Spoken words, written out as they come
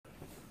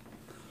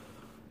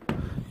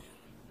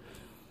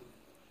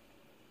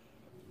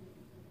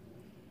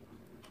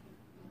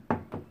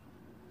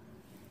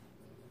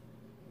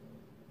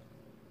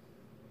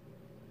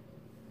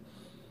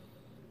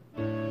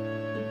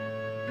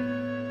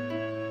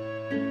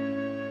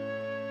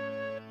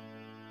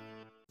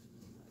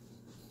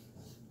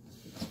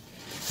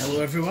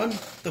Hello everyone,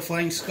 the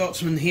Flying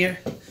Scotsman here.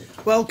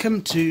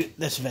 Welcome to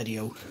this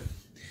video.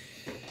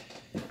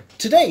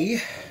 Today,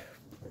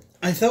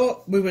 I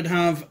thought we would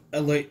have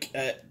a look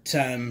at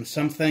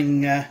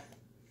something a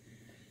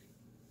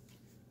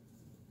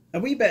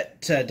wee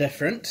bit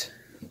different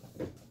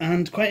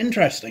and quite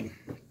interesting.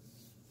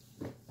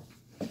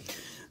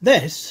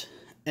 This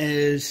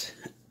is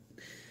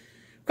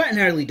quite an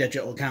early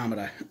digital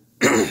camera.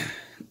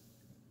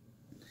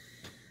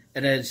 It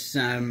is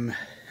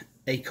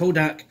a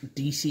Kodak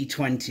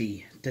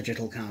DC-20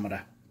 Digital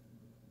Camera.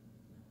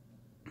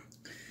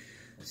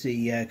 It's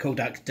the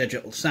Kodak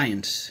Digital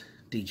Science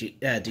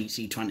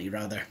DC-20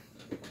 rather.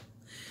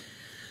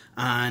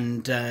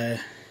 And,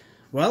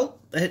 well,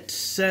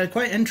 it's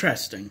quite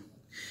interesting.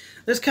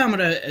 This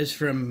camera is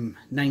from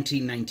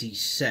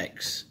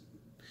 1996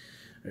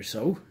 or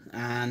so,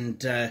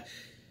 and I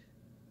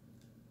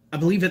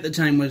believe at the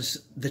time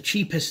was the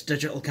cheapest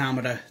digital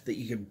camera that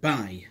you could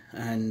buy,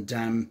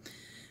 and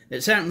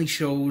it certainly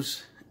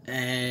shows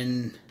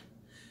in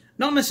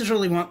not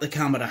necessarily what the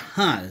camera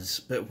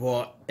has, but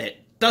what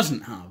it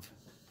doesn't have,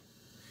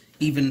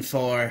 even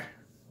for,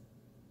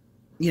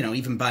 you know,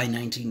 even by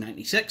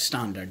 1996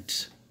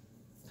 standards.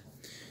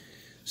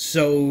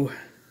 So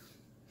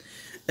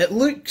it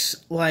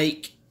looks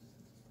like,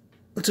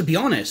 well, to be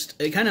honest,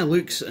 it kind of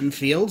looks and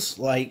feels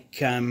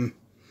like, you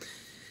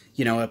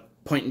know, a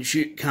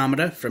point-and-shoot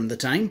camera from the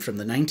time, from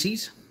the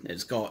 90s.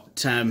 It's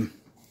got a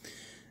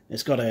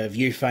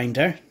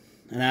viewfinder,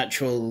 an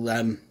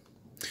actual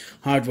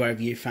hardware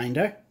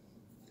viewfinder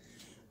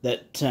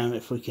that,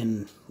 if we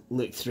can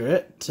look through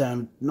it,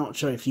 not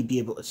sure if you'd be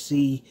able to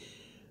see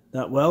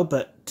that well,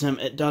 but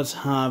it does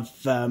have,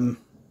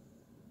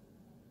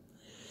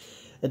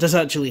 it does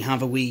actually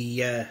have a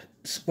wee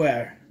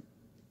square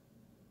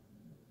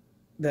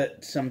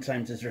that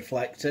sometimes is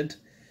reflected.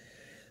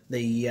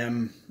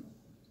 The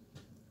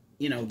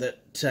you know,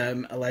 that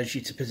allows you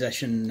to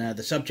position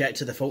the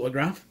subject of the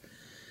photograph.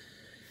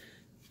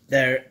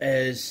 There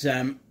is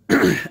a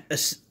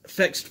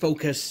fixed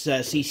focus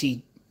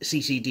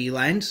CCD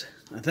lens.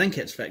 I think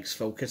it's fixed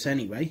focus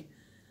anyway.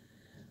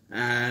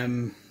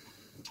 It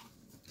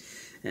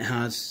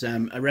has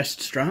a wrist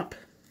strap.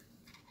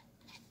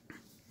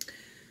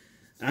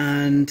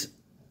 And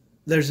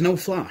there's no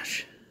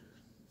flash.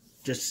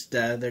 Just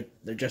there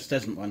just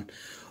isn't one.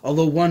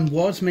 Although one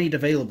was made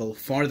available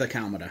for the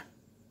camera.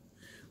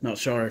 Not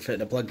sure if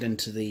it had plugged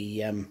into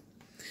the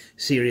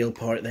serial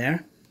port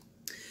there.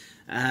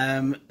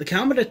 The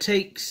camera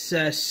takes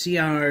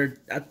CR...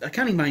 I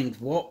can't even mind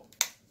what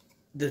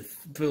the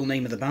full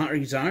name of the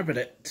batteries are, but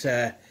it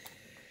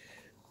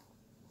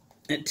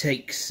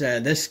takes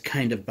this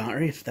kind of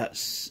battery, if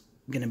that's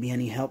going to be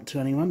any help to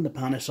anyone. The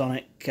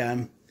Panasonic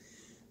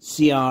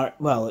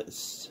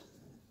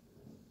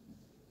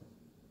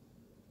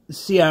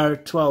it's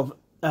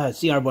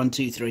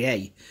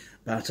CR123A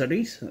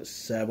batteries.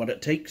 That's what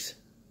it takes.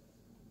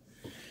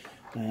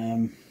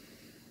 I'll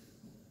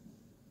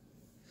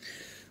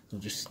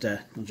just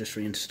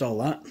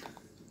reinstall that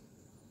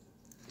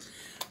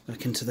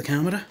back into the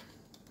camera.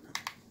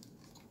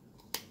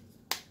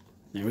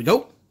 There we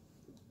go.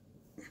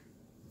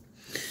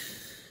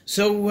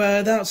 So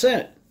that's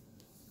it.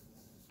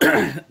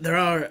 There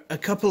are a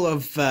couple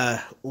of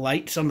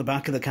lights on the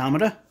back of the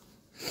camera.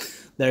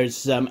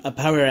 There's a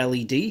power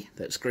LED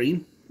that's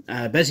green,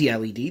 a busy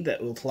LED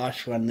that will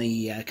flash when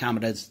the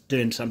camera is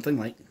doing something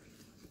like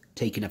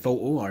taking a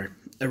photo or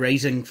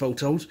erasing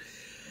photos,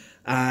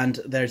 and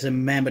there's a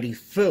memory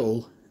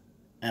full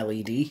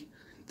LED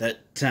that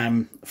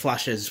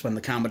flashes when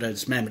the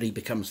camera's memory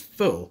becomes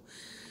full.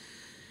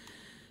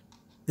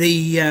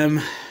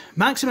 The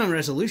maximum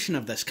resolution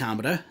of this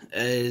camera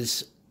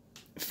is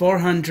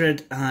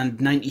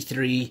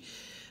 493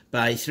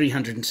 by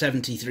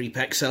 373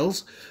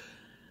 pixels.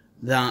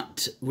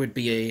 That would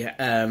be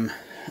a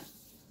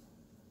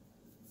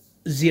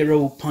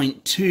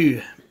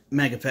 0.2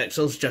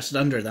 megapixels, just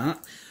under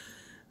that.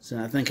 So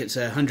I think it's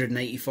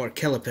 184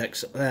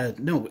 kilopixels,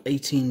 no,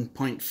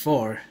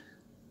 18.4.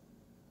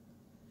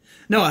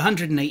 No,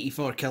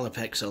 184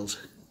 kilopixels.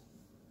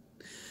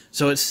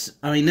 So it's,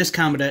 I mean, this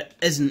camera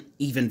isn't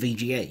even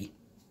VGA.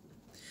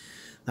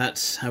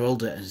 That's how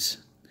old it is.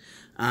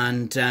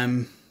 And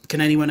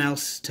can anyone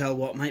else tell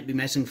what might be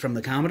missing from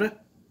the camera?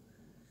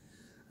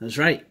 That's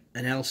right,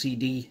 an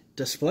LCD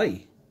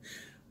display.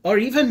 Or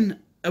even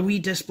a wee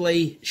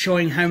display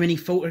showing how many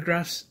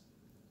photographs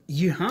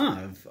you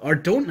have or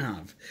don't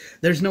have.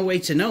 There's no way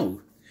to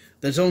know.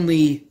 There's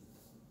only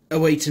a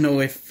way to know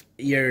if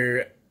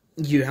you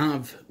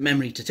have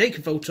memory to take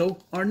a photo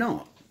or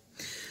not.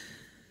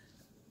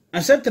 I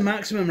said the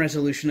maximum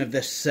resolution of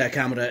this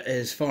camera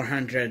is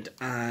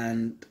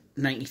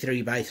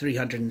 493 by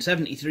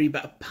 373,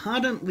 but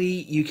apparently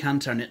you can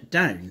turn it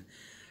down.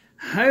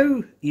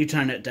 How you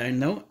turn it down,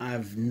 though,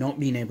 I've not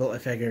been able to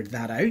figure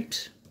that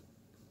out.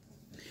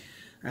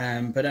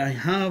 But I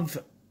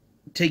have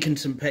taken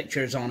some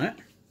pictures on it,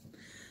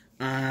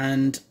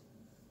 and,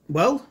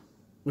 well,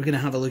 we're going to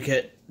have a look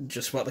at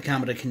just what the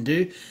camera can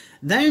do.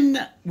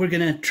 Then we're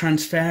going to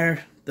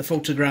transfer the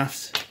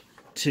photographs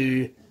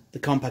to the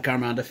Compaq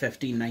Armada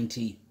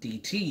 1590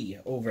 DT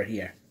over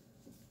here.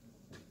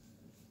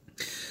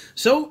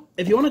 So,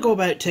 if you want to go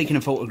about taking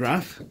a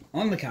photograph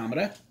on the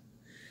camera,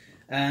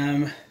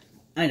 I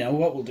know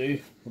what we'll do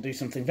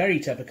something very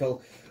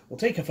typical. We'll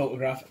take a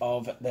photograph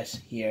of this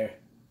here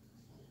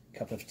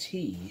cup of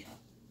tea.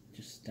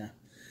 Just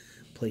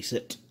place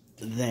it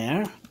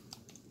there.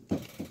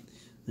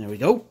 There we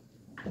go.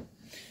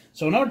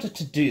 So in order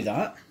to do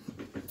that,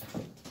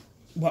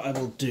 what I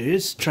will do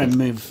is try and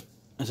move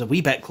as a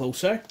wee bit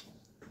closer.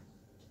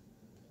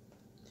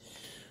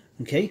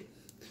 Okay,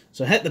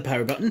 so I hit the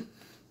power button,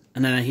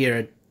 and then I hear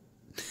a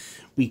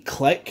wee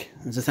click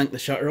as I think the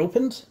shutter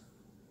opens.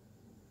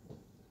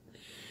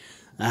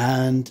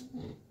 And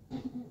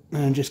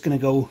I'm just going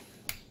to go,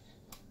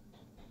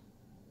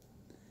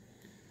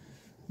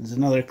 there's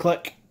another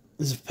click,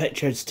 there's a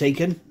picture it's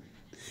taken.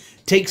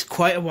 It takes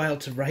quite a while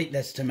to write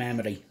this to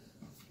memory.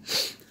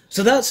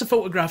 So that's a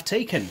photograph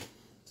taken.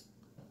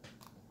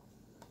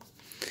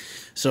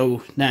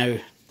 So now,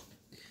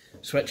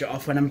 switch it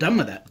off when I'm done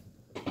with it.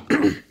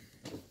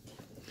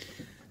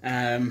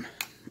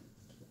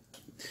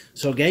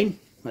 So again,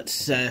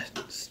 let's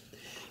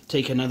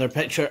take another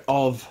picture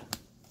of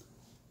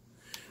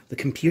the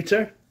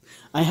computer.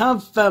 I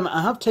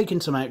have taken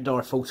some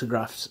outdoor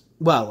photographs.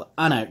 Well,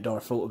 an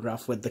outdoor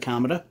photograph with the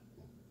camera.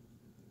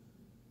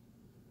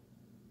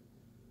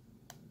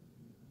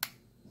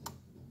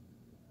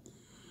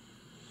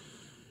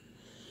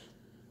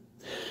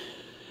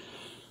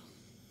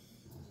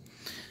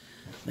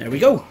 There we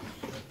go.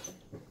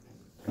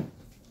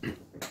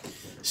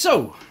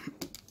 So,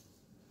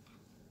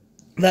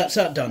 that's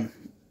that done.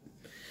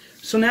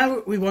 So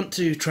now we want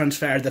to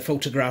transfer the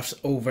photographs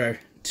over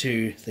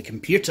to the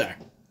computer.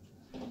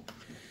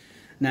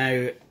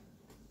 Now,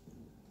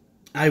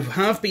 I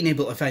have been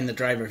able to find the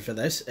driver for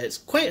this. It's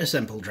quite a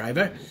simple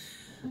driver.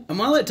 And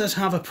while it does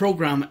have a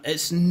program,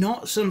 it's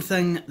not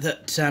something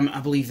that I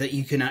believe that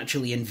you can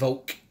actually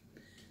invoke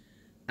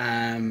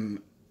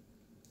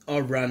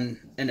or run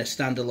in a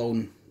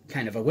standalone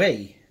kind of a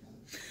way.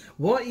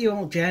 What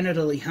you'll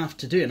generally have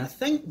to do, and I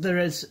think there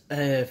is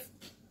a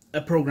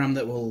program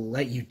that will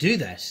let you do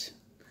this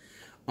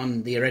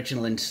on the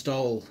original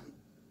install,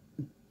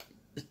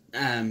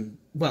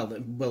 well,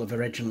 that will have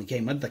originally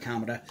came with the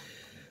camera,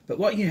 but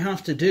what you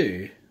have to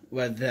do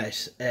with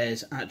this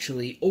is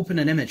actually open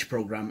an image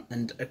program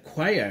and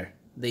acquire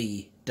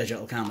the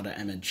digital camera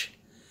image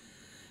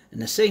in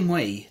the same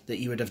way that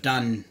you would have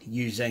done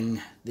using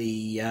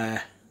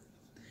the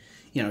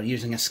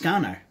using a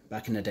scanner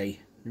back in the day.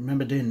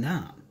 Remember doing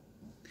that?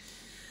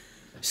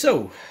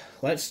 So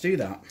let's do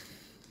that.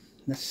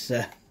 This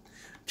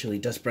actually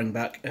does bring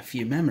back a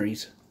few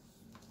memories.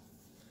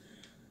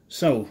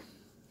 So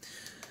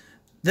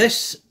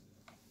this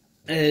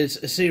is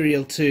a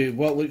serial to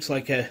what looks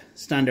like a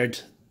standard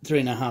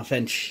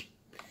 3.5-inch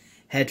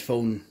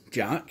headphone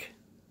jack,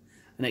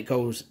 and it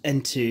goes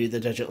into the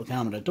digital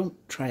camera. Don't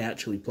try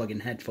actually plugging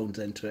headphones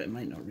into it. It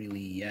might not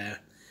really, I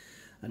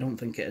don't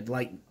think it'd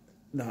like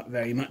that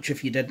very much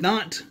if you did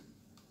that.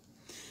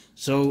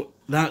 So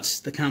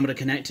that's the camera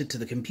connected to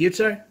the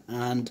computer,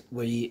 and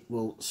we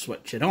will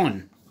switch it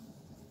on.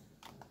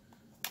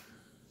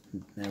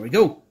 There we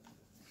go.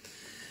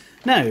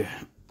 Now,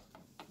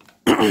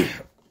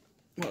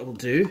 what I'll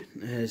do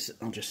is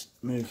I'll just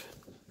move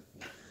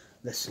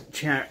this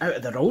chair out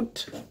of the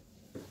road.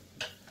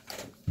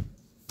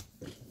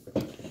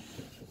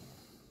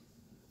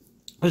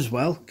 As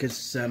well,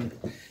 because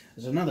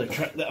there's another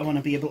trick that I want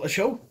to be able to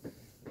show.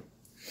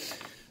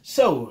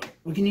 So,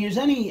 we can use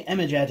any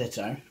image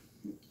editor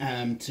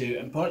to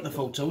import the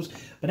photos,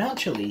 but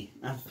actually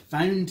I've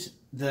found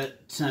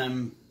that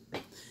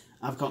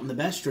I've gotten the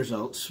best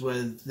results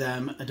with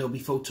Adobe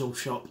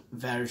Photoshop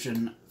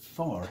version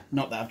 4.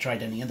 Not that I've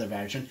tried any other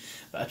version,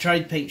 but I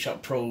tried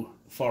PaintShop Pro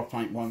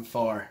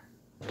 4.14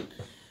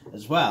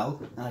 as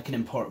well, and I can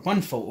import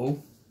one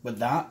photo with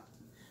that,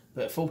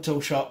 but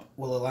Photoshop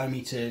will allow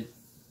me to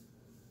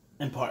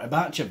import a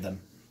batch of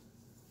them.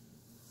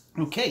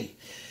 Okay,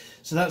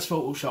 so that's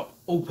Photoshop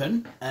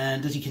open,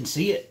 and as you can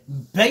see, it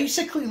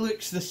basically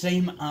looks the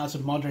same as a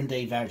modern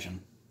day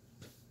version.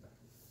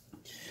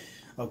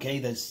 Okay,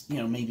 there's,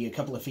 maybe a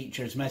couple of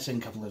features missing,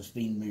 a couple have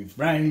been moved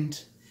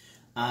round,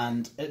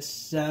 and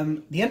it's,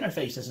 the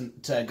interface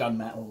isn't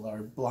gunmetal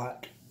or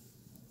black,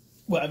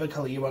 whatever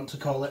colour you want to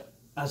call it,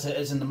 as it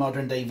is in the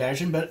modern day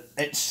version, but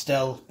it's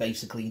still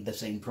basically the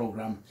same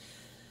program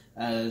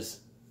as,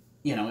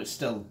 it's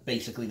still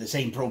basically the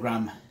same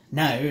program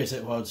now as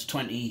it was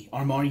 20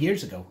 or more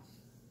years ago.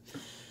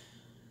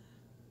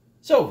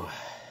 So,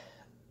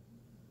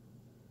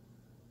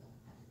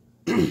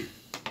 I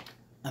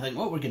think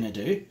what we're going to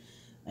do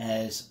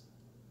is,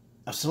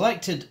 I've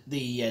selected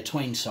the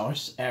Twain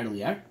source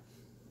earlier,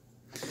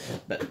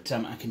 but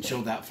I can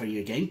show that for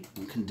you again.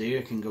 What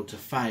I can go to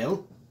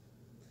File,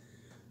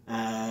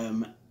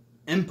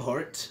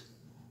 Import,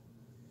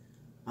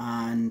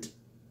 and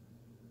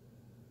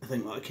I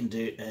think what I can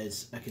do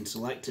is I can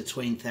select a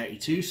Twain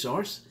 32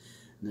 source,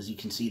 and as you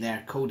can see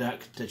there,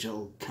 Kodak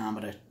Digital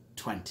Camera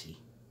 20.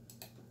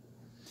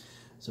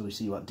 So we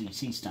see what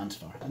DC stands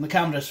for. And the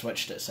camera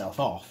switched itself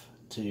off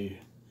to,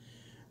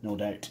 no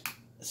doubt,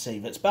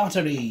 save its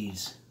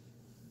batteries.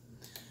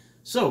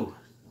 So,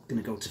 I'm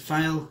going to go to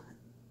File,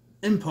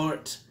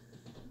 Import,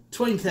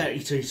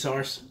 2032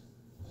 source.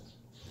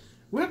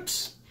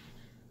 Whoops!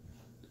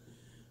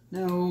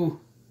 No.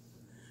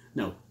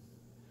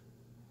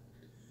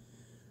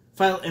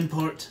 File,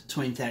 Import,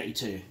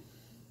 2032.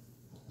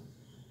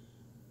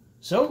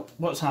 So,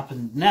 what's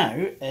happened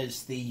now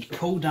is the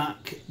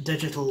Kodak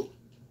Digital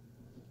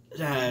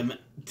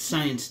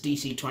Science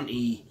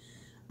DC-20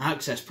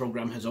 Access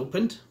program has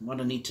opened. What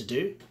I need to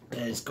do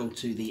is go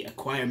to the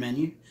Acquire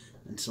menu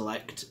and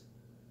select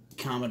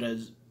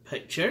Cameras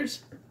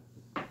Pictures.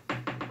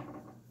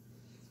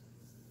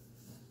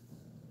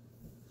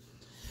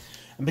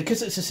 And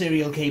because it's a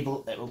serial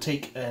cable, it will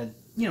take a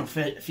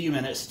few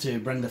minutes to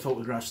bring the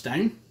photographs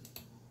down.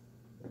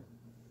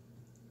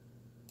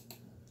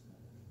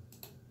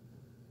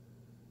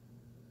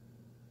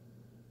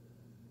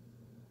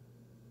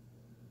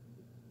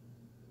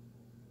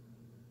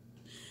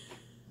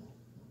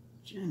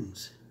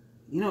 Jings.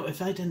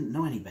 If I didn't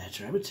know any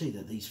better, I would say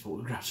that these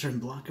photographs are in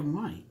black and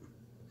white.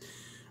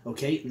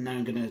 Okay, now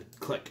I'm going to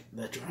click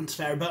the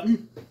transfer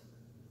button.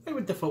 Why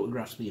would the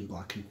photographs be in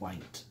black and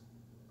white?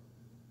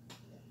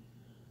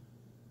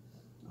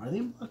 Are they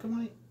in black and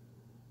white?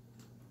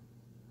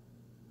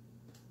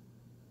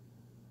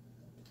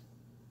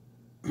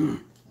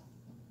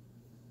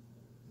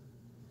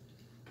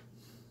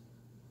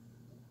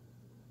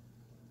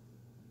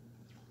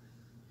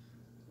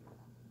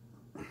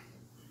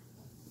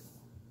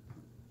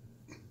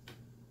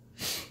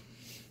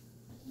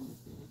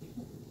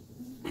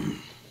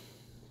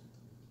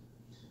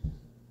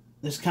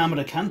 This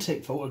camera can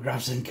take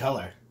photographs in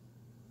colour.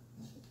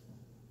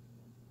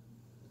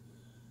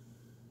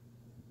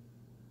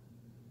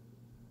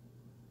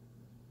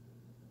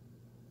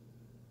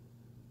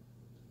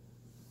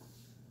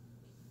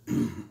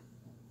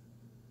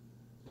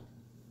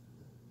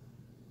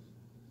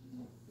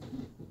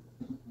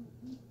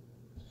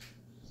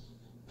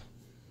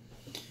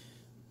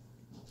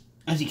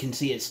 As you can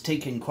see, it's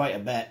taken quite a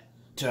bit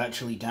to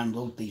actually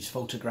download these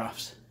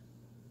photographs.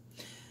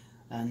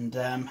 And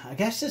I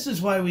guess this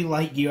is why we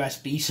like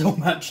USB so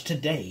much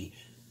today.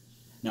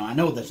 No, I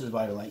know this is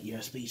why we like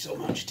USB so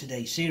much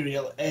today.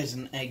 Serial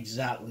isn't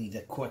exactly the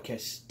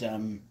quickest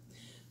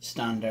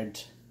standard.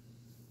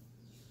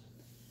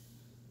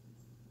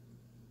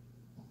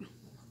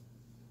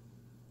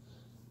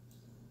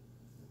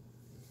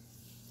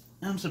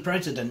 I'm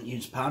surprised I didn't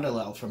use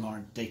parallel for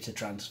more data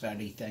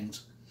transfer-y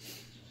things.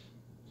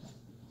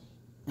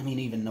 I mean,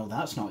 even though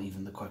that's not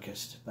even the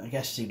quickest, but I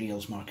guess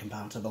serial's more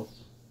compatible.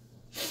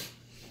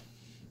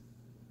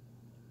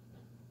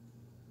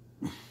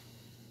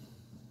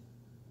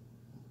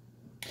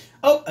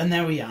 Oh, and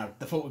there we are.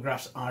 The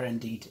photographs are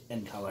indeed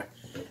in colour.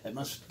 It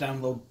must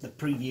download the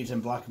previews in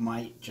black and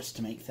white just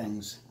to make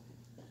things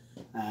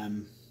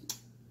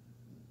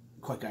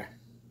quicker.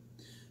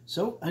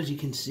 So, as you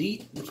can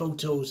see, the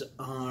photos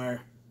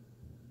are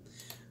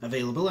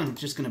available. I'm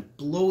just going to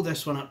blow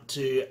this one up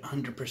to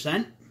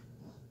 100%.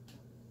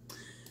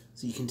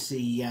 So you can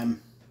see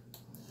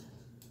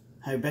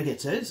how big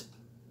it is.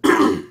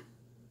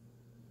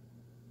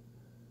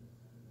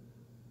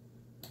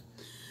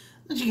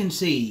 As you can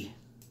see,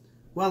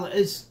 while it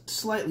is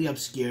slightly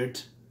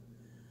obscured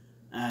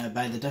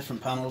by the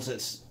different panels,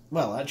 it's,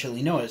 well,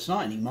 actually no, it's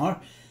not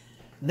anymore.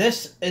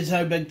 This is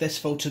how big this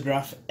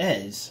photograph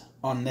is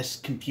on this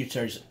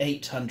computer's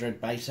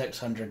 800 by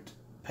 600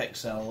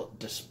 pixel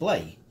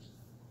display.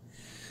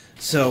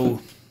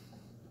 So,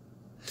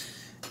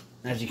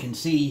 as you can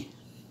see,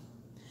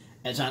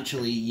 it's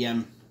actually,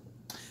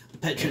 the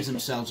pictures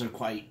themselves are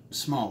quite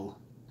small.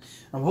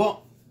 And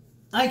what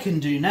I can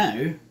do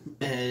now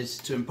is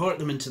to import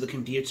them into the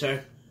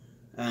computer.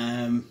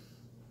 I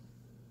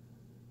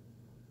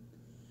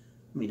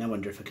mean, I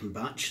wonder if I can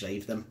batch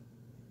save them.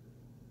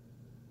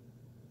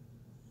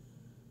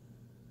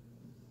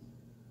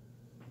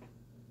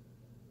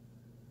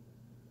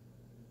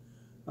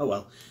 Oh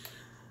well,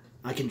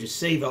 I can just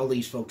save all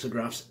these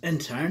photographs in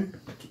turn,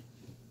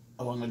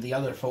 along with the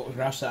other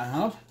photographs that I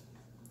have.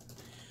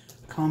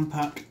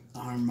 Compact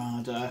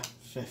Armada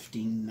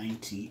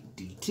 1590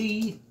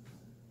 DT.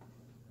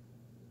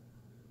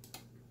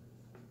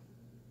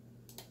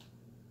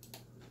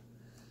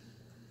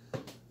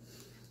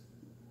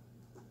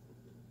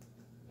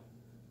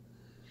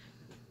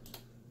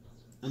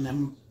 And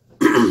then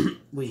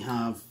we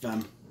have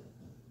a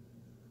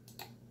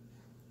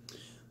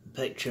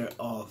picture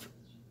of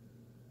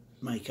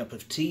my cup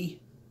of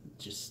tea.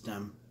 Just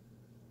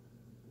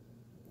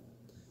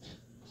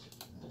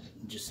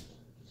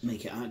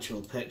make it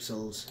actual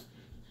pixels.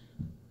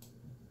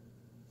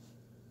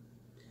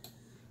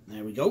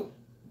 There we go.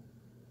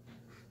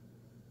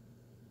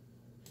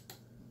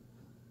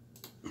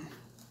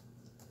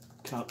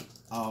 Cup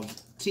of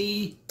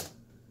tea.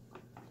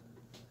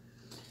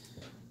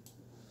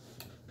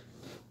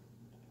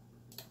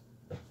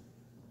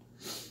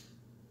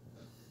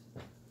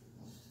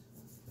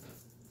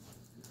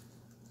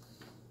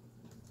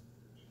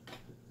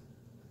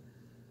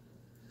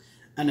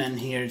 And then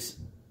here's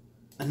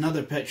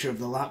another picture of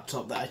the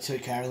laptop that I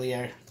took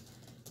earlier.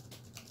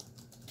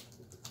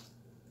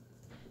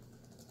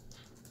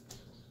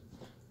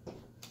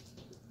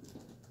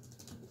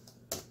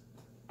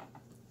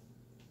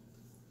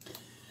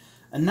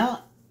 And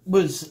that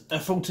was a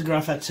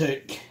photograph I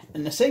took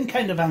in the same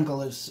kind of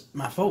angle as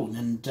my phone,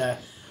 and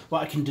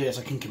what I can do is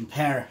I can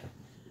compare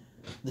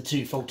the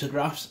two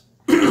photographs.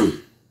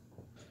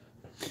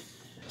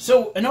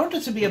 So in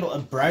order to be able to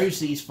browse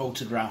these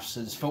photographs,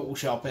 as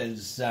Photoshop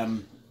is,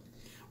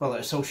 well, it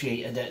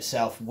associated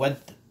itself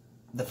with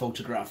the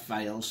photograph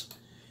files,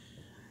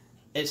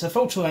 it's a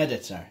photo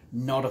editor,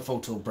 not a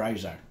photo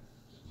browser.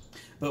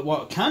 But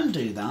what can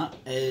do that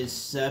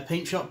is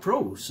Paint Shop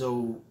Pro.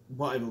 So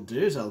what I will do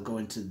is I'll go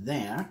into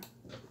there.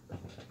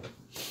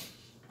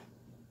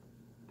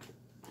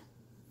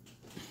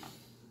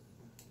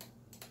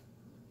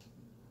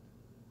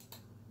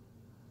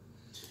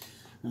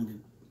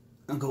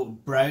 I'll go to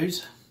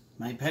Browse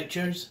My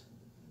Pictures.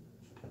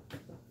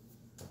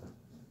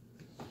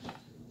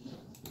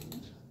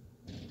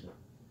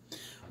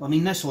 Well, I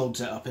mean, this loads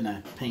it up in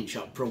a Paint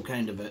Shop Pro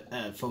kind of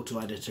a photo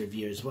editor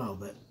view as well,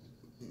 but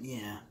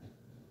yeah.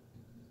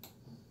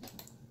 I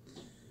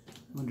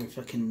wonder if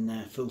I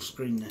can full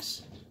screen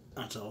this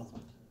at all.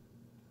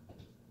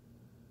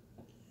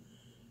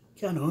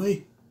 Can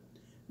I?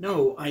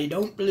 No, I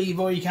don't believe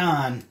I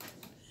can.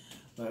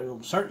 But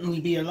it'll certainly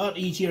be a lot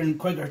easier and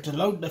quicker to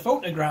load the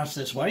photographs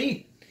this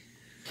way.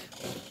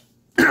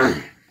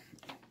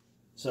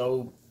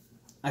 So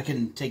I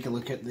can take a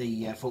look at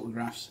the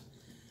photographs,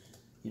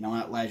 you know,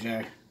 at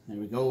leisure. There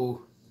we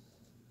go.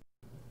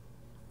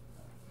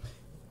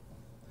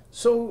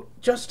 So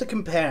just to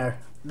compare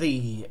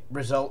the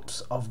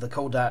results of the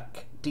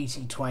Kodak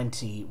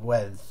DC-20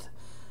 with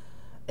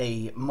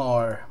a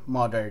more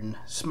modern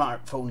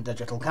smartphone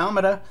digital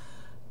camera,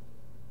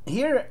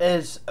 here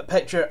is a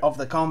picture of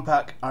the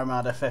compact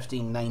Armada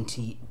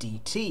 1590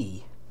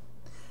 DT.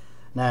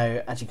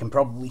 Now, as you can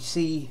probably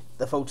see,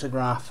 the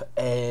photograph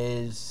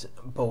is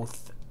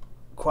both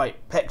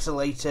quite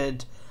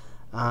pixelated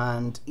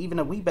and even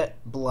a wee bit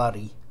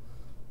blurry.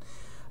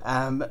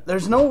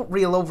 There's no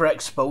real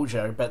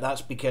overexposure, but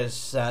that's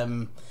because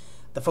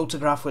the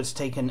photograph was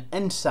taken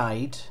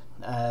inside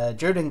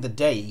during the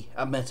day,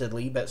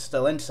 admittedly, but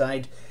still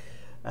inside.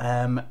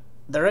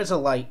 There is a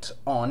light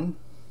on,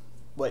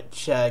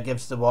 which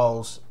gives the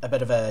walls a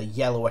bit of a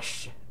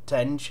yellowish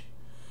tinge.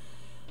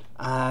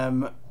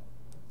 You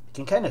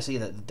can kind of see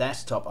that the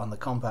desktop on the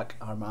compact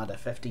Armada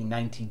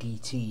 1590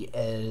 DT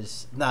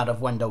is that of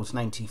Windows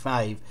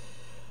 95,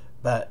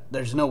 but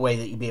there's no way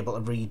that you'd be able to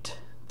read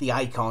the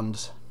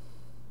icons,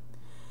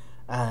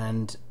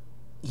 and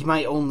you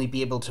might only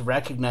be able to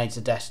recognize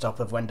the desktop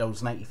of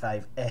Windows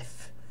 95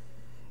 if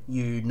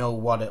you know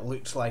what it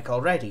looks like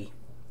already.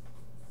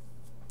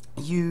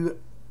 You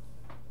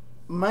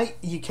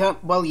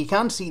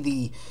can see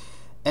the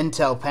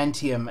Intel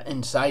Pentium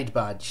inside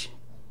badge.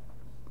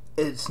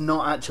 It's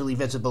not actually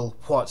visible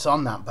what's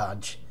on that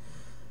badge.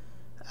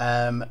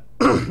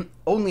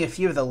 Only a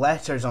few of the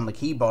letters on the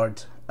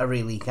keyboard are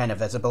really kind of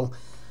visible,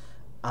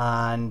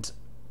 and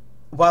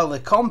while the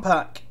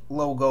Compaq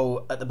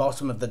logo at the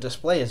bottom of the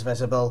display is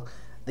visible,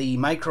 the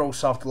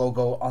Microsoft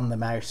logo on the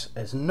mouse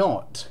is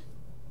not.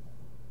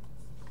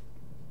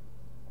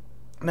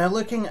 Now,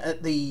 looking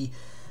at the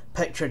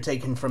picture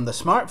taken from the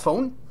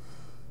smartphone,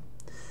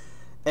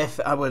 if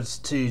I was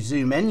to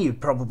zoom in, you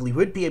probably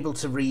would be able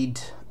to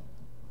read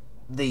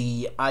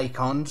the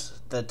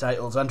icons, the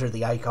titles under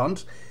the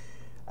icons.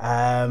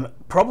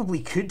 Probably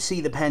could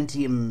see the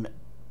Pentium,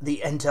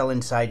 the Intel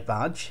inside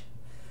badge,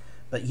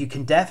 but you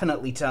can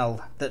definitely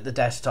tell that the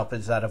desktop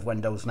is that of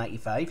Windows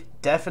 95.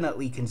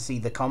 Definitely can see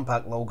the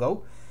Compaq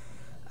logo.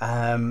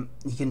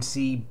 You can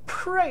see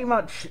pretty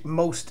much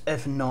most,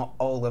 if not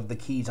all, of the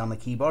keys on the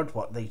keyboard,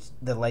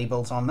 the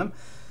labels on them.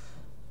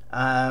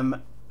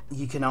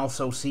 You can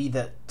also see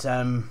that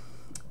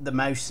the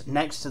mouse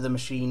next to the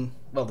machine,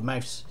 well, the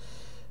mouse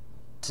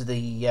to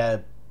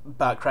the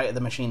back right of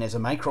the machine is a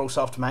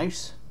Microsoft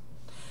mouse,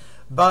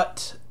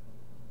 but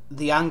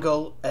the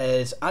angle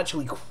is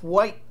actually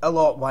quite a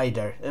lot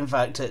wider. In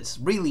fact, it's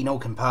really no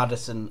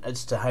comparison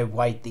as to how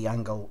wide the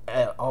angle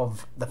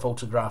of the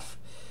photograph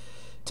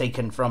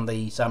taken from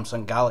the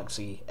Samsung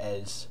Galaxy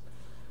is.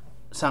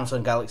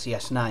 Samsung Galaxy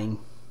S9,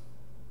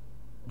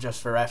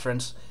 just for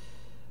reference.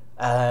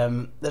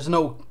 There's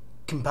no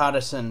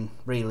comparison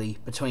really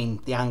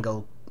between the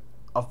angle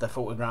of the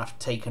photograph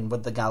taken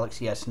with the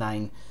Galaxy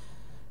S9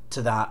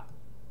 to that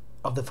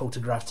of the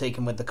photograph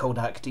taken with the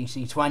Kodak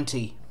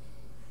DC-20.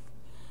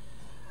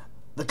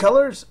 The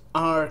colours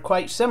are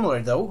quite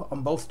similar though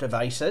on both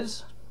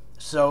devices,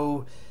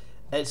 so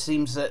it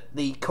seems that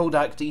the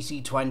Kodak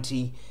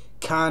DC-20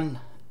 can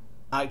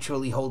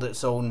actually hold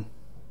its own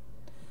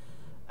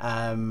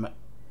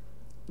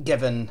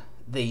given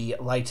the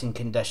lighting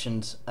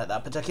conditions at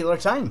that particular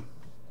time.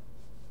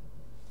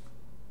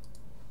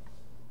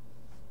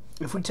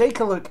 If we take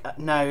a look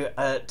now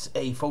at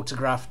a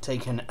photograph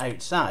taken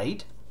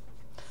outside,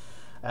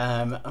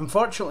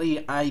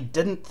 Unfortunately, I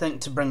didn't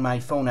think to bring my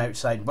phone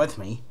outside with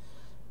me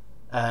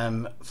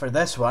for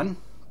this one,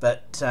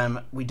 but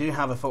we do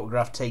have a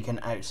photograph taken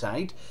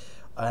outside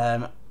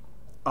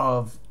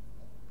of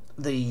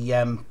the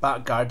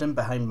back garden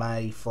behind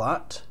my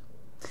flat.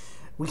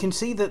 We can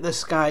see that the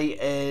sky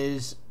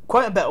is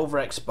quite a bit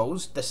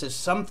overexposed. This is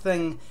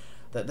something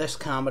that this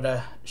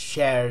camera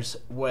shares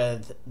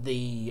with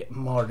the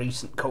more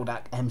recent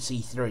Kodak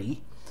MC3,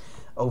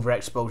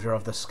 overexposure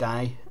of the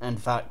sky. In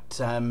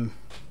fact,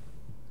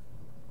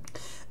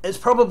 it's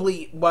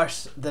probably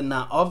worse than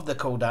that of the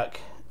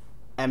Kodak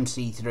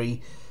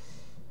MC3,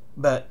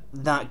 but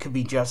that could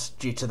be just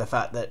due to the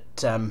fact that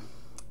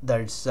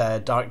there's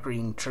dark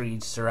green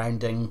trees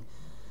surrounding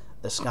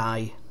the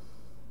sky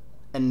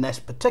in this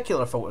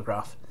particular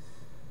photograph.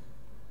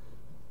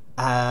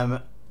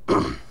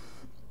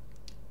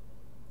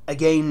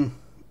 Again,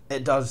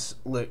 it does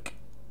look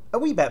a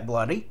wee bit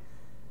blurry,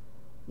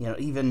 you know,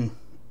 even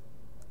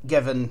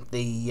given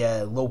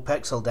the low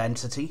pixel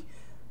density.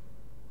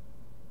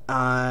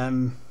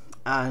 And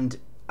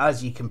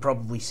as you can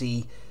probably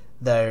see,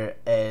 there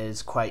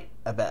is quite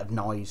a bit of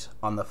noise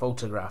on the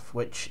photograph,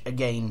 which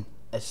again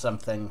is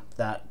something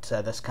that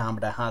this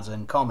camera has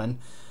in common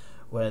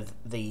with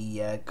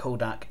the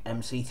Kodak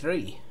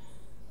MC3.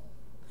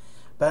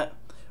 But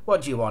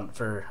what do you want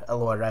for a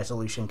lower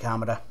resolution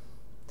camera?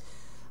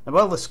 Now,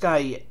 while the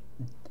sky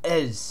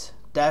is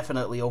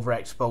definitely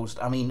overexposed,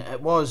 I mean, it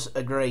was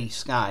a grey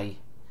sky,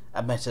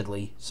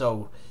 admittedly,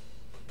 so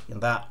you know,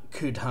 that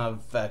could have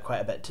quite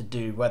a bit to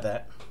do with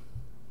it.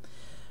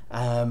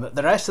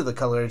 The rest of the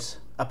colours,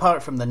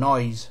 apart from the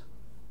noise,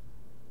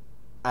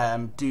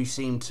 do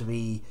seem to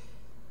be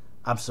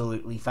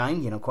absolutely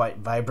fine, you know, quite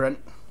vibrant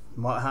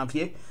and what have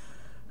you.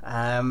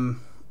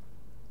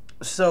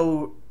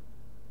 So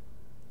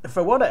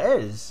for what it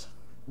is,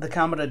 the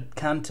camera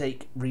can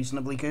take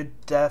reasonably good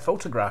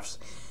photographs,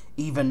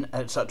 even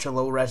at such a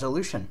low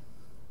resolution.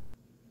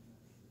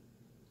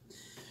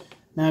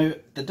 Now,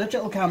 the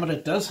digital camera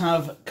does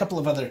have a couple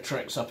of other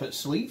tricks up its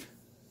sleeve.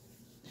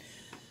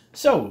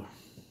 So,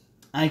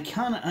 I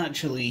can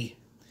actually,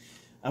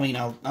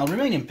 I'll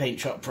remain in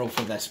Paint Shop Pro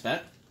for this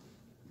bit.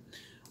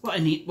 What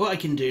I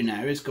can do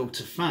now is go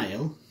to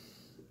File,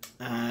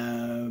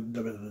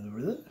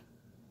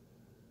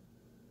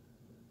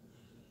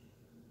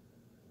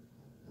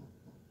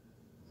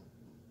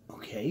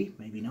 okay,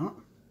 maybe not.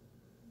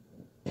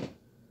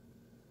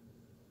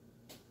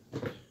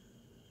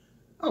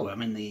 Oh,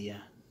 I'm in the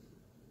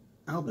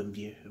album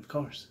view, of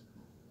course.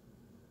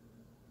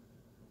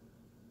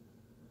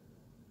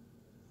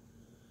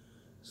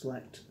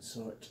 Select,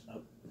 sort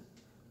up.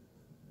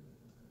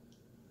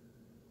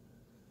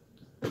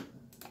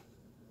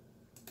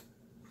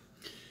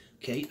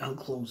 Okay, I'll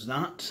close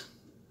that.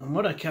 And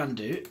what I can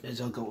do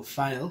is I'll go to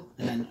File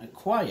and then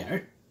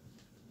Acquire.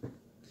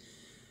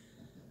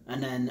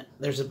 And then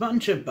there's a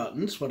bunch of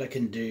buttons. What I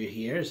can do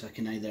here is I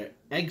can either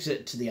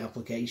exit to the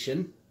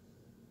application,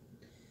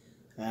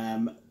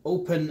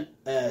 open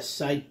a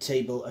side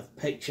table of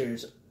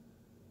pictures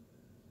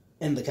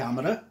in the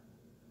camera,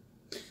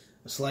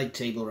 a slide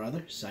table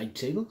rather, side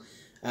table,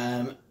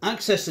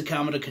 access the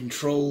camera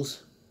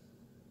controls,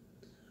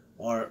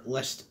 or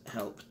list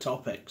help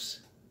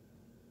topics.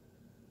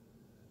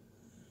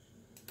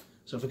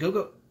 So if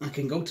I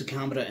can go to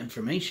camera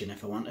information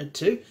if I wanted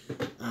to,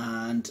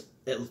 and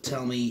it'll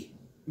tell me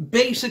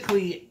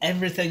basically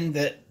everything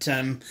that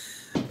an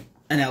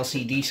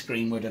LCD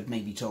screen would have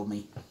maybe told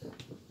me,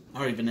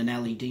 or even an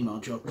LED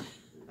module.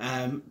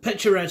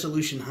 Picture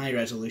resolution, high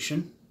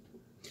resolution,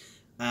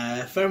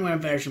 firmware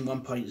version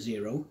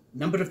 1.0,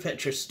 number of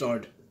pictures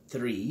stored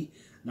 3,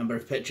 number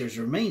of pictures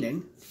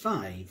remaining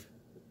 5.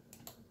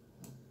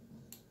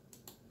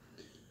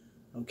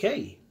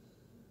 Okay.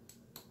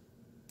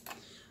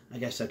 I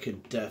guess I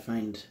could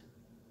find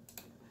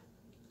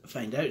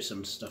out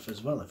some stuff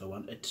as well if I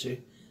wanted to.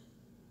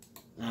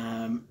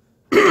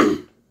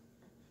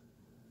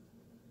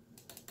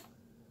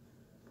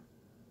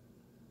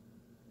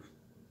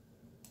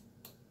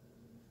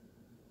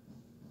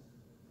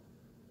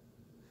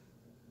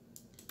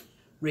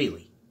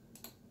 Really?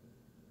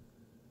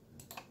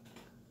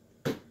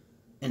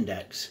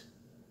 Index.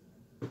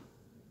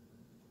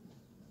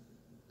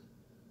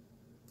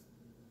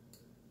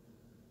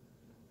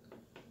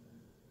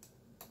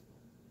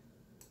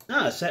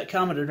 Set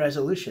camera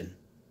resolution.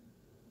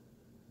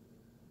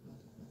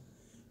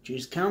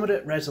 Choose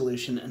camera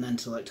resolution and then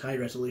select high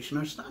resolution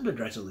or standard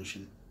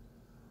resolution.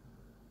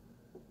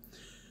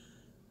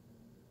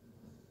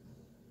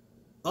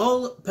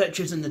 All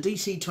pictures in the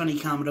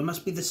DC-20 camera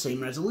must be the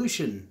same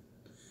resolution.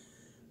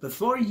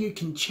 Before you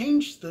can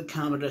change the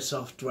camera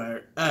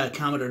software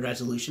camera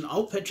resolution,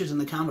 all pictures in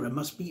the camera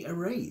must be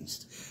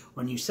erased.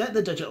 When you set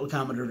the digital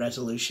camera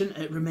resolution,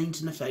 it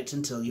remains in effect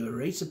until you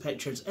erase the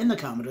pictures in the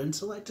camera and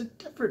select a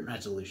different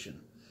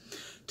resolution.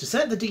 To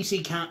set the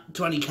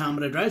DC-20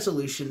 camera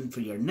resolution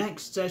for your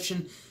next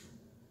session,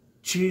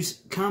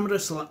 choose camera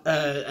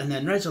and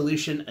then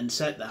resolution and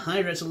set the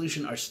high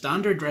resolution or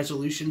standard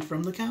resolution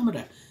from the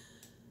camera.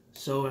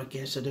 So I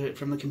guess I do it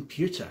from the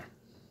computer.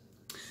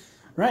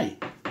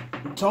 Right,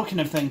 talking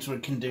of things we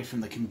can do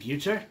from the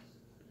computer,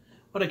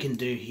 what I can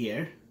do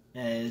here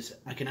is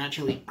I can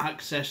actually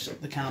access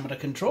the camera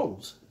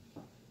controls.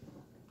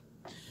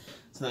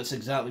 So that's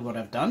exactly what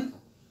I've done.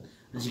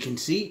 As you can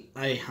see,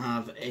 I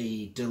have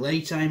a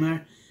delay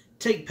timer,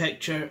 take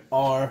picture,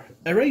 or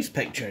erase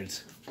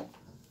pictures.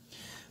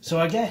 So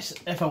I guess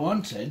if I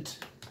wanted,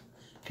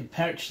 I could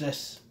perch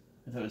this,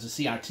 if it was a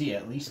CRT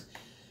at least,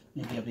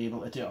 maybe I'll be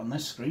able to do it on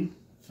this screen.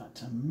 In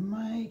fact, I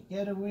might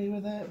get away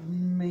with it,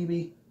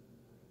 maybe.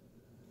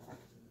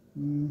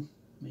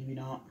 Maybe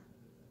not.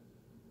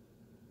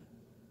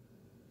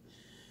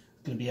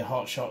 It's going to be a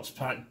Hot Shots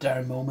Part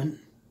Down moment.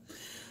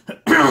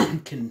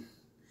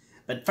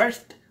 But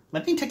first,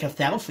 let me take a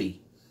selfie.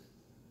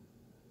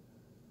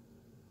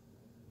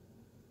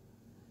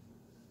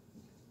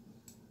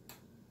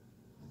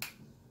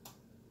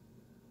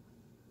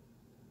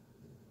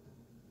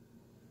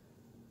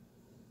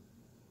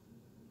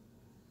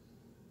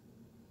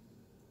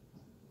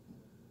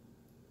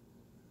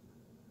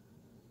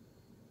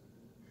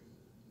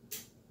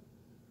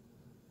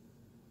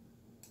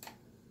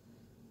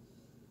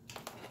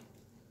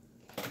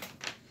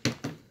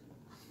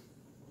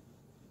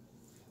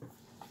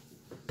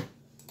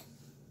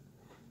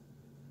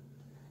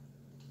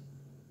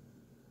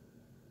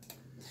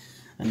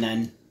 And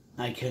then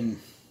I can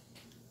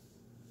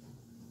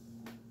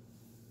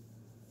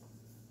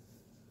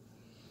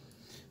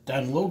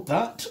download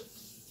that.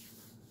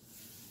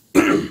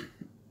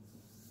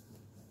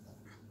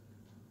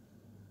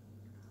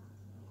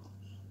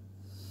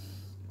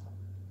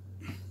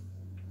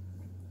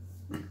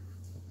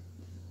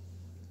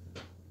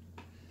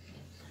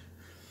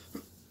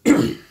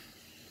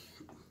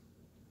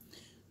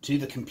 To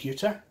the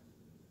computer.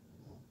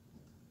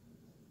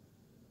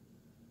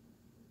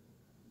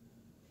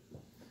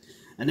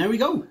 And there we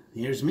go,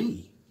 here's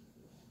me.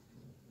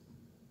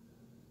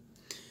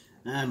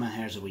 My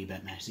hair's a wee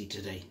bit messy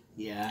today.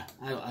 Yeah,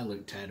 I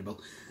look terrible.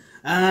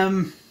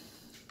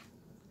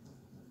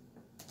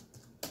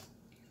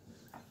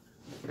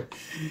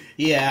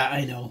 Yeah,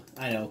 I know,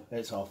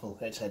 it's awful,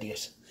 it's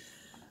hideous.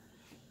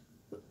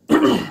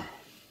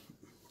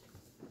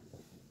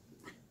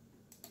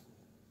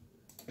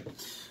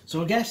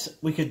 So I guess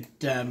we could,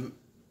 I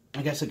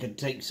could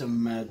take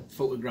some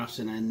photographs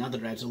in another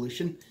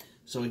resolution.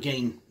 So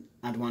again,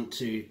 I'd want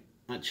to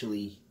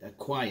actually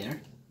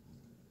acquire,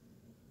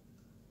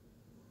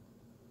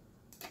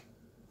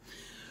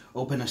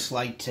 open a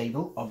slide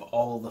table of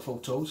all the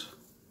photos.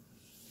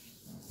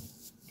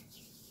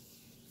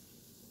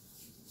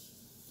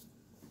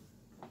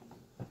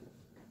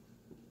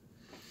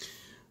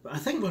 But I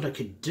think what I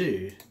could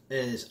do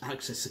is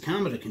access the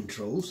camera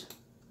controls,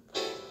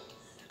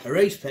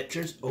 erase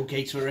pictures,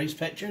 okay to erase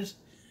pictures,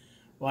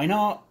 why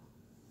not?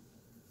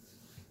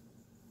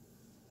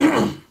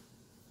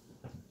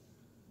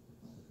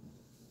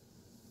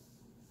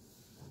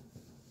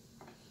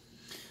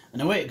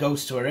 And away it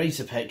goes to erase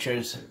the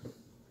pictures.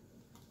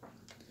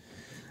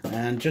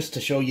 And just to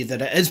show you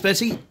that it is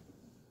busy,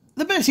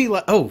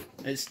 oh,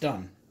 it's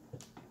done.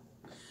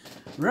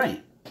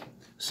 Right,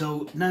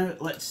 so now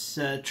let's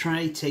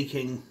try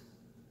changing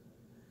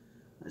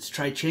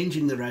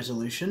the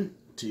resolution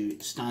to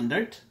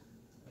standard.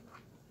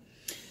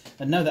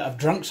 And now that I've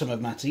drunk some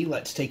of my tea,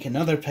 let's take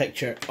another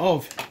picture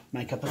of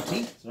my cup of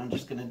tea. So I'm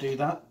just going to do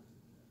that.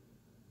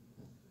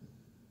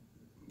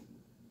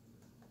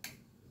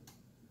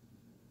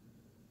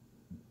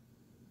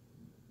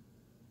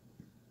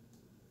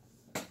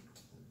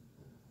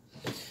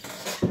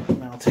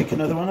 And I'll take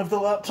another one of the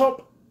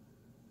laptop.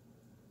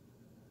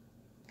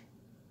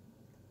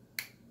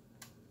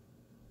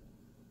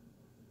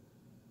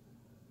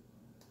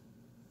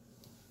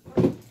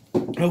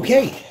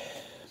 Okay.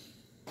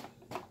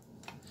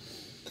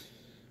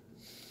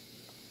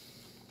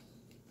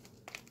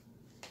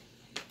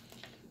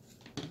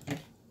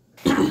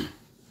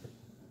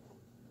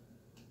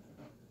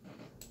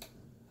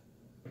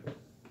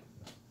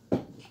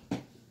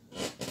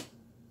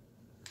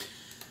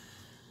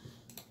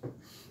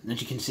 As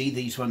you can see,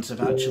 these ones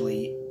have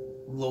actually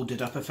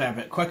loaded up a fair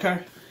bit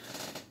quicker.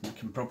 I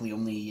can probably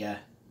only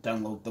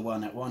download the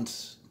one at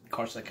once. Of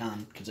course I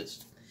can, because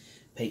it's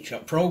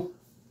PageShot Pro.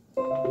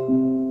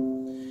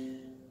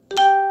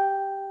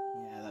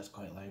 Yeah, that's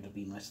quite loud. I've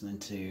been listening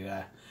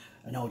to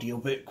an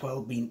audiobook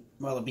while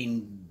I've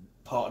been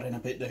pottering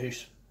about the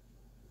house.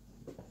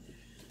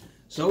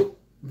 So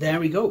there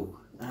we go.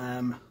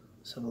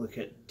 Let's have a look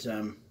at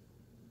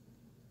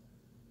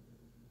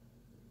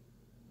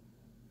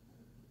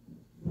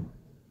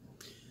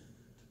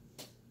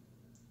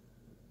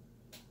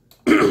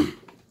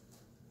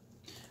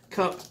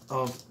cup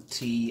of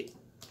tea,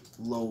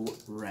 low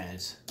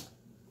res.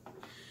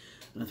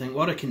 And I think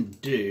what I can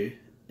do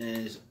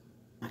is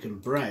I can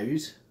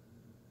browse,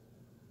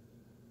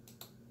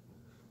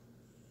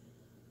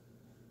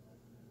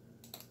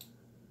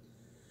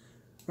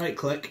 right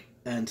click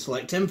and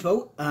select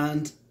info,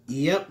 and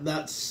yep,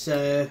 that's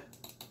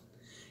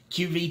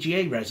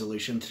QVGA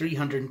resolution,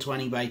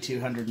 320 by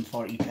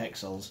 240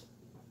 pixels.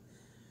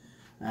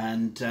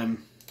 And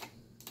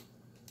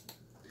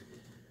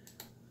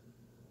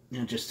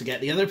Now just to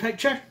get the other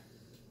picture.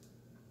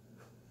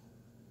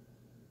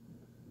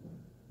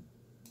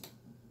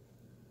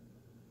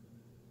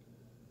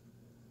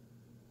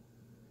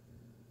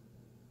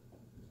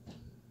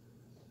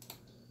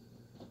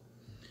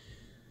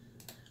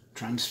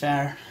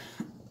 Transfer.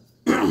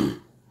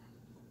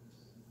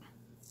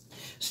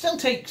 Still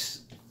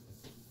takes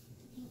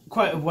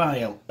quite a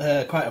while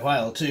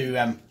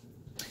to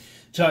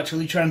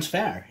actually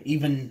transfer,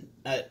 even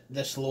at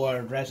this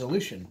lower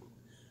resolution,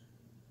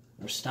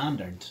 or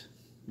standard,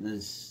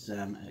 as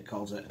it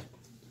calls it.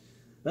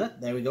 But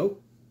there we go.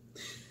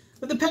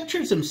 But the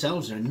pictures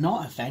themselves are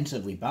not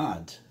offensively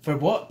bad for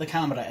what the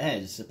camera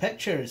is. The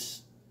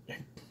pictures are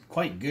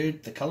quite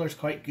good. The colour's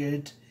quite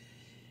good.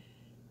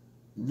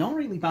 Not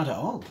really bad at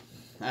all.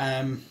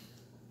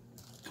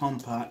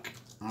 Compact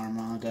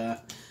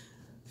Armada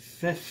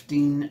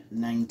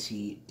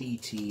 1590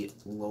 DT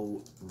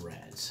low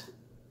res.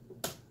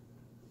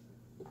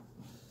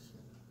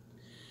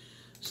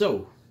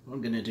 So what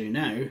I'm going to do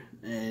now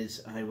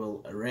is I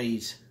will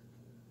erase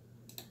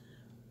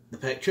the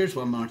pictures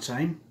one more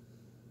time.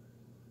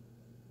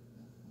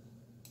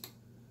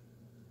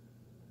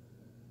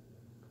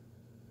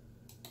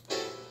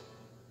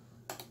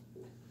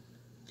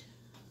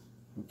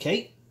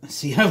 Okay, let's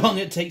see how long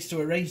it takes to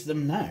erase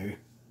them now.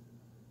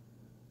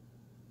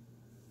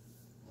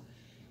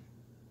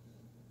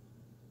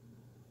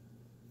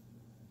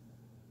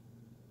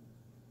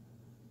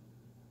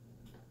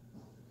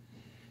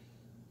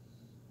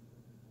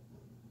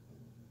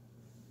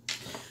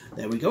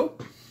 There we go.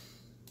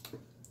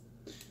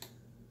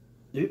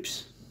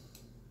 Oops.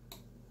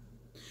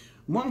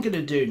 What I'm going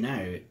to do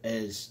now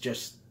is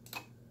just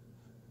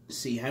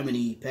see how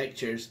many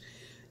pictures.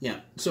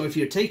 Yeah, so if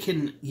you're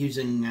taking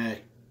using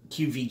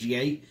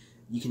QVGA,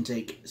 you can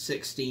take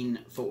 16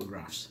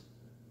 photographs.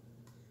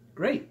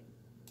 Great.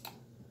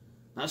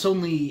 That's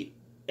only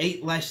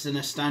 8 less than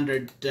a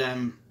standard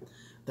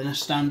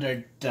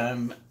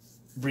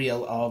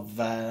reel of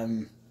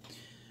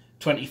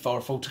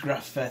 24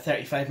 photograph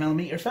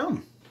 35mm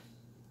film.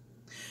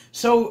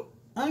 So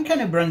that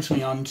kind of brings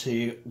me on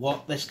to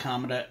what this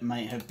camera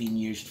might have been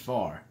used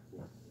for.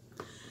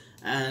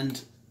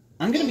 And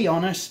I'm going to be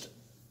honest,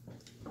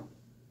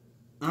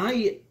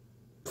 I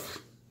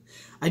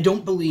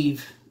don't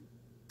believe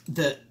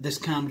that this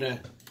camera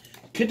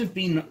could have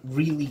been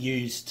really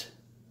used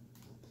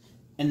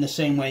in the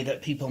same way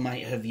that people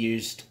might have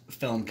used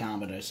film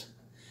cameras.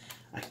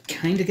 I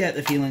kind of get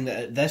the feeling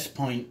that at this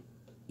point,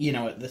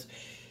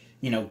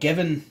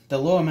 given the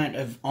low amount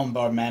of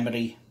onboard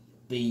memory,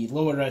 the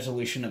lower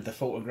resolution of the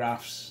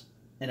photographs,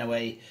 in a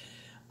way,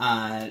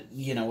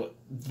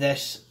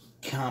 this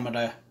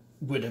camera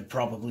would have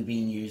probably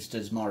been used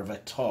as more of a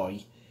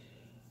toy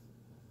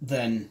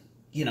than,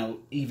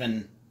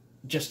 even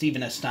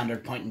a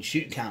standard point and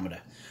shoot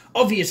camera.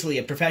 Obviously,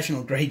 a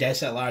professional grade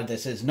SLR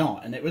this is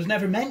not, and it was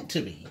never meant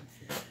to be.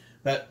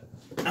 But,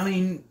 I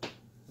mean,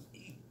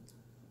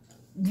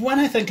 when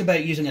I think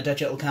about using a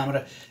digital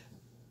camera,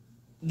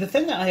 the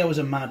thing that I always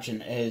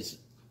imagine is,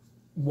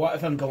 what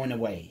if I'm going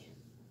away?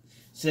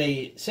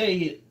 Say,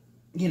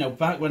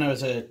 back when I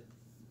was a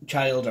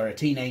child or a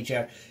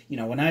teenager,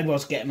 when I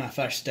was getting my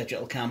first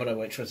digital camera,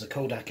 which was a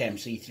Kodak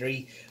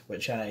MC3,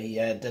 which I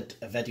did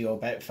a video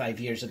about 5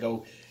 years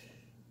ago,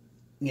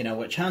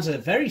 which has a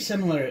very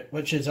similar,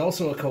 which is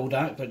also a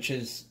Kodak,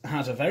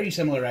 has a very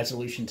similar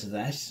resolution to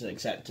this,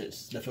 except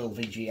it's the full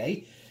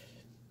VGA.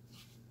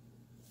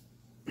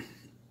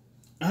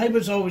 I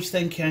was always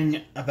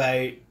thinking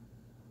about,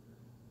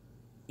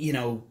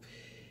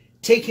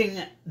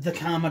 taking the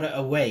camera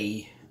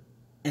away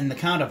in the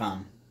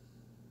caravan.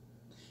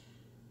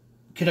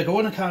 Could I go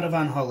on a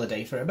caravan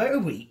holiday for about a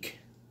week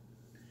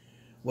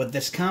with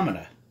this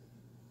camera?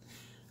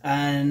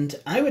 And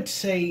I would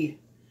say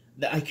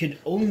that I could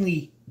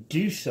only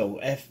do so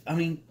if,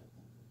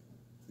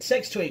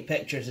 6 to 8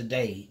 pictures a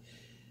day.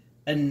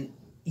 And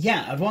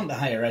yeah, I'd want the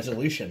higher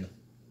resolution.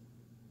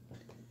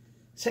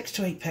 6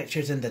 to 8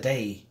 pictures in the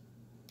day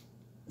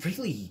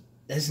really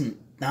isn't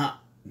that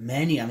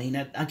many.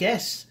 I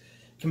guess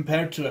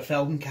compared to a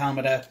film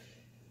camera,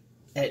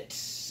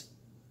 it's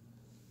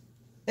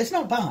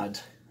not bad.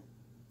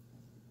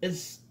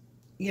 It's,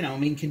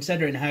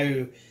 considering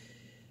how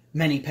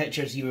many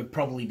pictures you would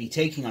probably be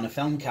taking on a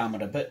film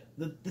camera. But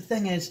the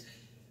thing is,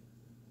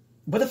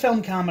 with a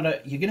film camera,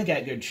 you're going to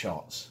get good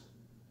shots.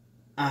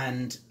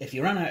 And if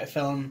you run out of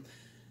film,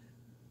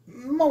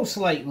 most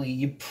likely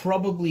you'd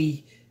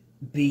probably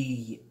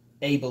be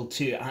able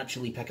to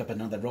actually pick up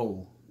another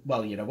roll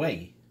while you're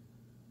away.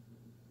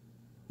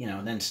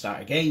 And then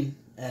start again,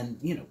 and,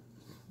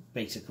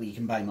 basically you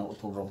can buy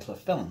multiple rolls of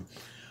film.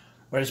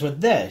 Whereas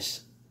with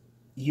this,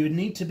 you would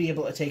need to be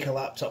able to take a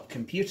laptop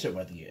computer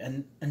with you.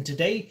 And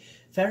today,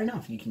 fair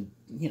enough, you can,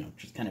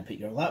 just kind of put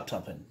your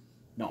laptop in.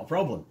 Not a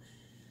problem.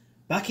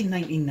 Back in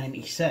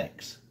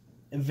 1996,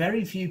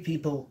 very few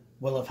people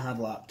will have had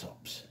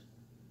laptops.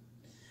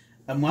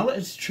 And while it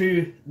is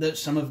true that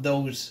some of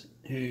those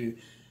who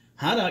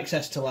had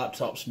access to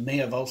laptops may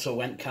have also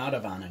went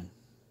caravanning,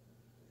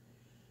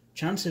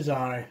 chances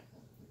are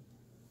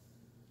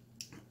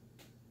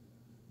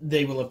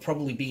they will have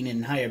probably been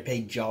in higher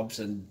paid jobs,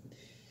 and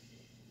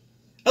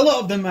a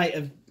lot of them might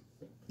have,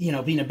 you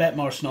know, been a bit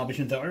more snobbish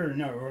and thought, oh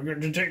no, we're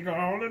going to take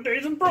our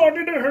holidays abroad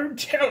in a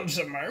hotel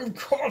somewhere. Of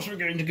course we're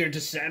going to go to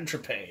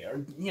Saint-Tropez,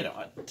 or, you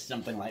know,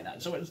 something like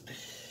that. So it's,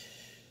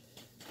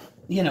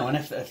 you know, and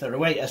if they're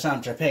away at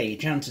Saint-Tropez,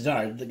 chances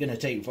are they're going to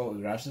take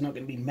photographs. They're not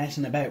going to be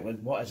messing about with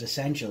what is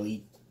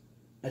essentially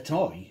a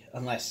toy,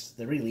 unless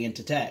they're really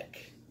into tech.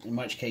 In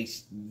which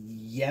case,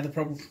 yeah, they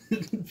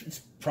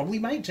probably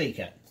might take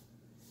it.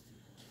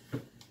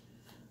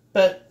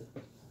 But,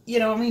 you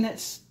know, I mean,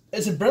 it's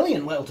a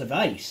brilliant little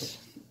device.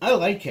 I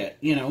like it,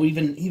 you know,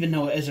 even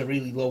though it is a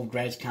really low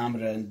res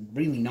camera and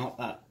really not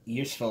that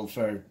useful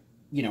for,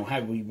 you know,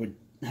 how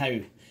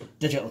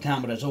digital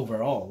cameras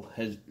overall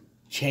has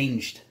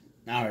changed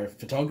our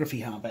photography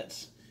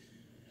habits.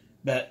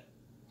 But,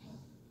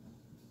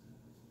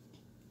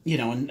 you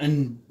know,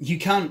 and you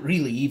can't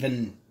really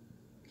even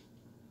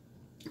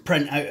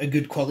print out a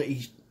good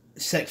quality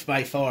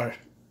 6x4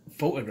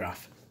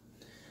 photograph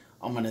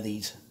on one of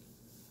these.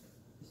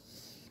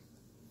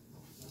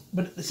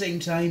 But at the same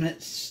time,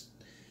 it's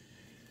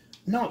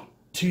not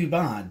too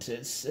bad.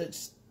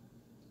 It's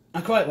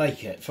I quite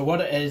like it. For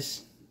what it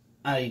is,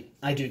 I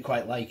do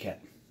quite like it.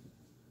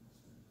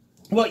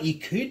 What you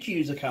could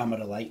use a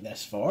camera like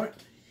this for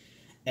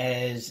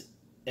is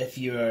if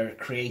you're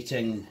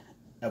creating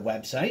a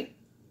website,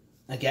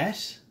 I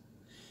guess.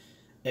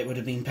 It would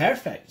have been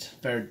perfect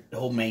for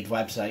homemade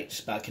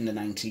websites back in the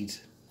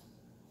 90s.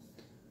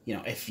 You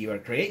know, if you were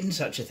creating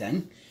such a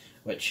thing,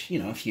 which, you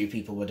know, a few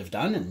people would have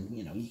done, and,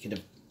 you know, you could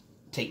have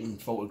taken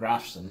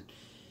photographs, and,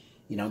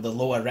 you know, the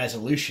lower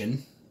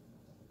resolution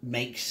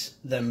makes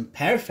them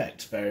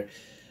perfect for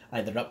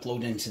either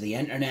uploading to the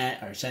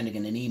internet or sending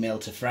in an email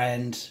to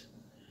friends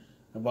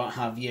or what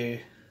have you,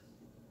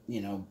 you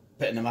know,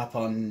 putting them up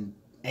on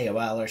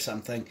AOL or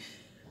something.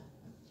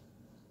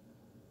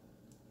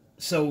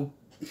 So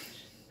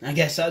I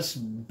guess that's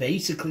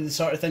basically the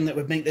sort of thing that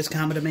would make this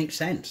camera make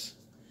sense.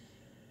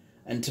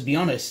 And to be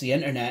honest, the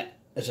internet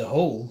as a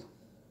whole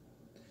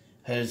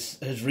has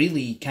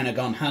really kind of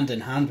gone hand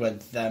in hand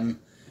with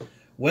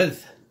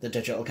the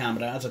digital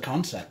camera as a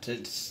concept.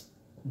 It's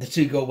the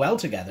two go well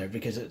together,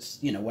 because it's,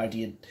 you know, what do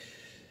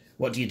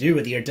you do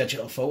with your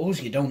digital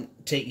photos? You don't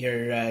take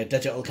your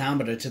digital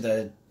camera to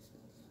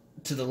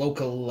the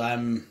local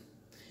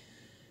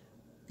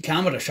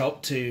camera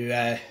shop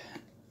to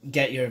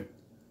get your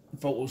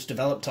photos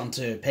developed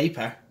onto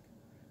paper,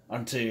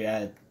 onto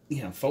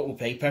you know, photo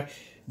paper.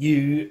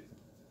 You,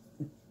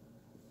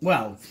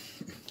 well,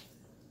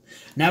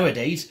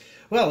 nowadays,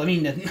 well, I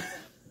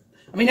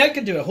mean, I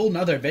could do a whole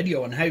nother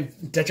video on how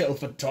digital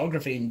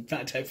photography, in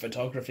fact, how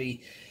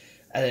photography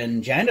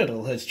in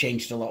general has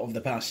changed a lot over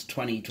the past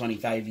 20,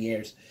 25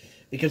 years.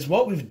 Because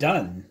what we've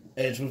done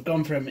is we've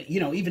gone from, you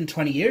know, even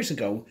 20 years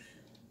ago,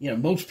 you know,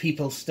 most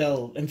people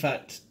still, in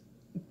fact,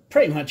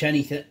 pretty much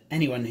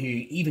anyone who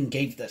even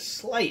gave the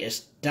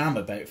slightest damn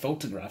about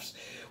photographs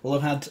will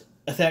have had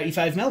a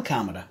 35mm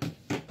camera,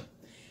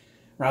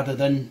 rather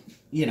than,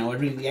 you know, a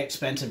really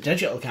expensive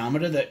digital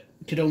camera that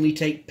could only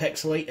take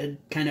pixelated,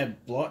 kind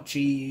of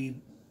blotchy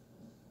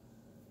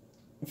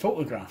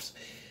photographs.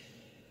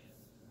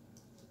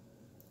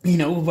 You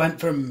know, we went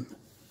from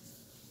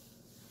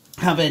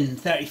having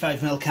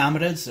 35mm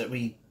cameras that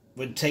we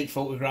would take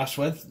photographs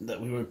with, that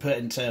we would put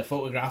into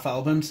photograph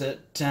albums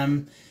that,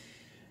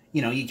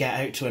 you know, you get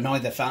out to annoy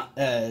the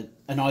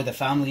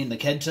family and the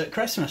kids at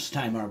Christmas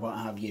time or what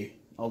have you.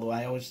 Although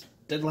I always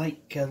did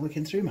like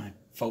looking through my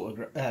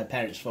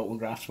parents'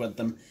 photographs with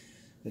them,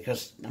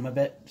 because I'm a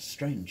bit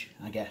strange,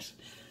 I guess.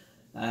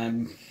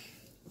 In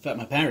fact,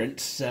 my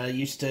parents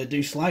used to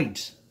do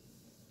slides,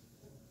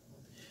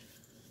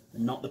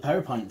 and not the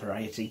PowerPoint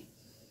variety.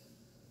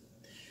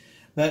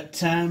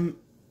 But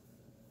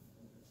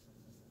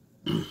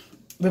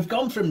we've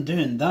gone from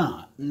doing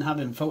that and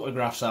having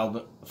photograph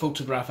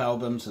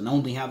albums and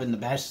only having the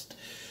best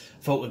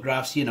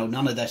photographs, you know,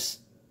 none of this,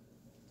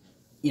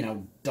 you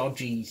know,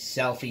 dodgy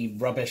selfie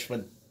rubbish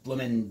with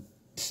blooming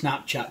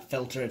Snapchat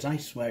filters. I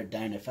swear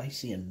down, if I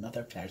see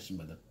another person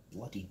with a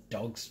bloody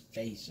dog's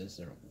face as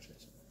their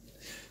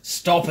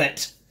stop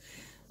it.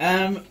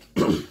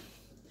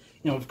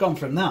 You know, we've gone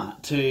from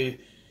that to,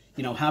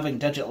 you know, having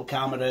digital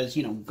cameras,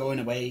 you know, going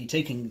away,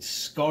 taking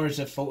scores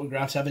of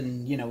photographs,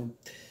 having, you know,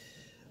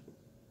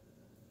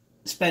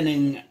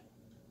 spending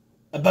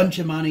a bunch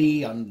of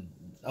money on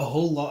a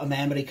whole lot of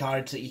memory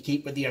cards that you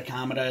keep with your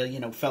camera, you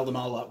know, fill them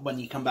all up when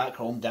you come back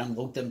home,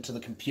 download them to the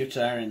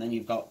computer, and then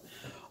you've got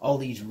all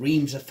these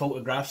reams of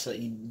photographs that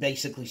you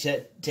basically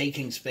sit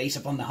taking space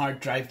up on the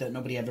hard drive that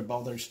nobody ever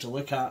bothers to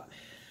look at,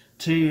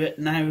 to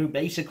now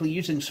basically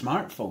using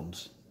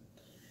smartphones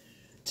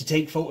to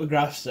take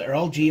photographs that are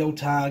all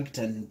geotagged,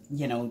 and,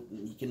 you know,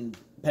 you can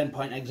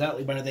pinpoint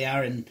exactly where they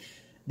are, and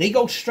they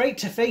go straight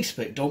to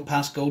Facebook. Don't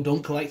pass go,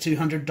 don't collect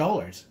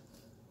 $200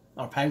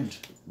 or pound,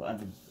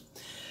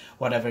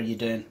 whatever you're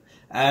doing.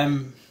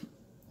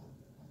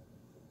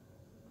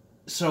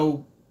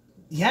 So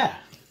yeah,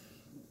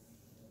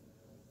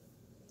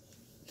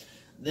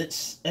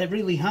 it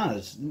really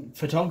has.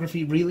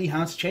 Photography really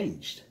has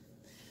changed.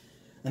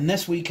 And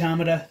this wee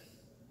camera,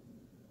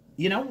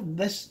 you know,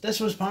 this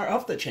was part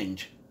of the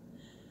change.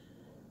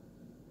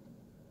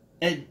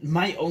 It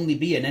might only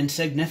be an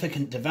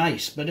insignificant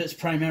device, but it's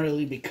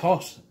primarily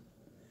because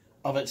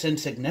of its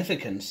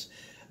insignificance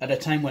at a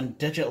time when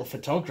digital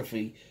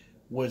photography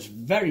was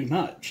very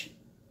much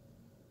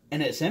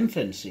in its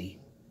infancy,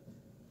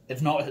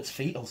 if not its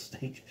fetal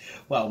stage.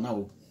 Well,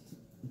 no,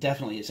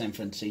 definitely its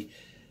infancy.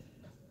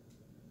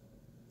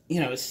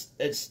 You know,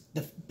 it's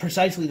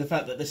precisely the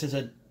fact that this is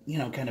a, you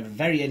know, kind of a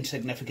very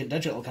insignificant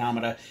digital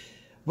camera,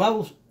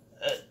 well,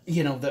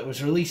 you know, that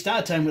was released at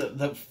a time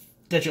that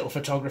digital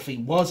photography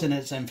was in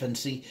its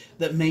infancy,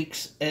 that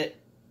makes it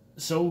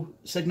so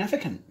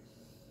significant.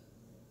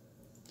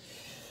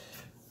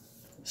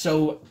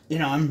 So, you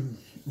know, I'm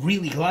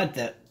really glad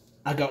that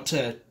I got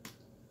to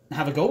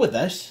have a go with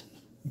this.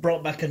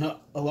 Brought back a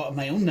lot of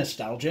my own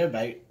nostalgia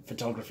about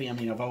photography. I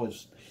mean, I've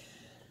always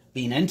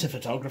been into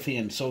photography,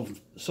 and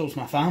so's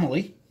my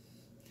family.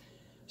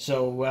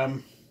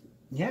 So,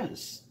 yeah,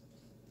 it's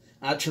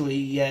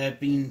actually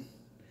been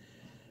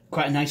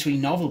quite a nice wee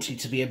novelty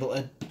to be able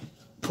to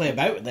play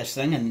about with this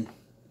thing and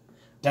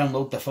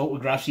download the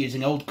photographs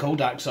using old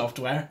Kodak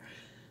software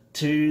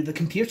to the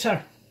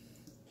computer.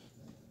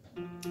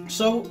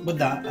 So, with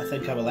that, I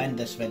think I will end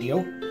this video,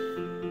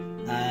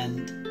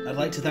 and I'd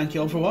like to thank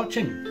you all for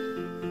watching.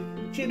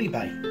 Cheery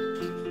bye.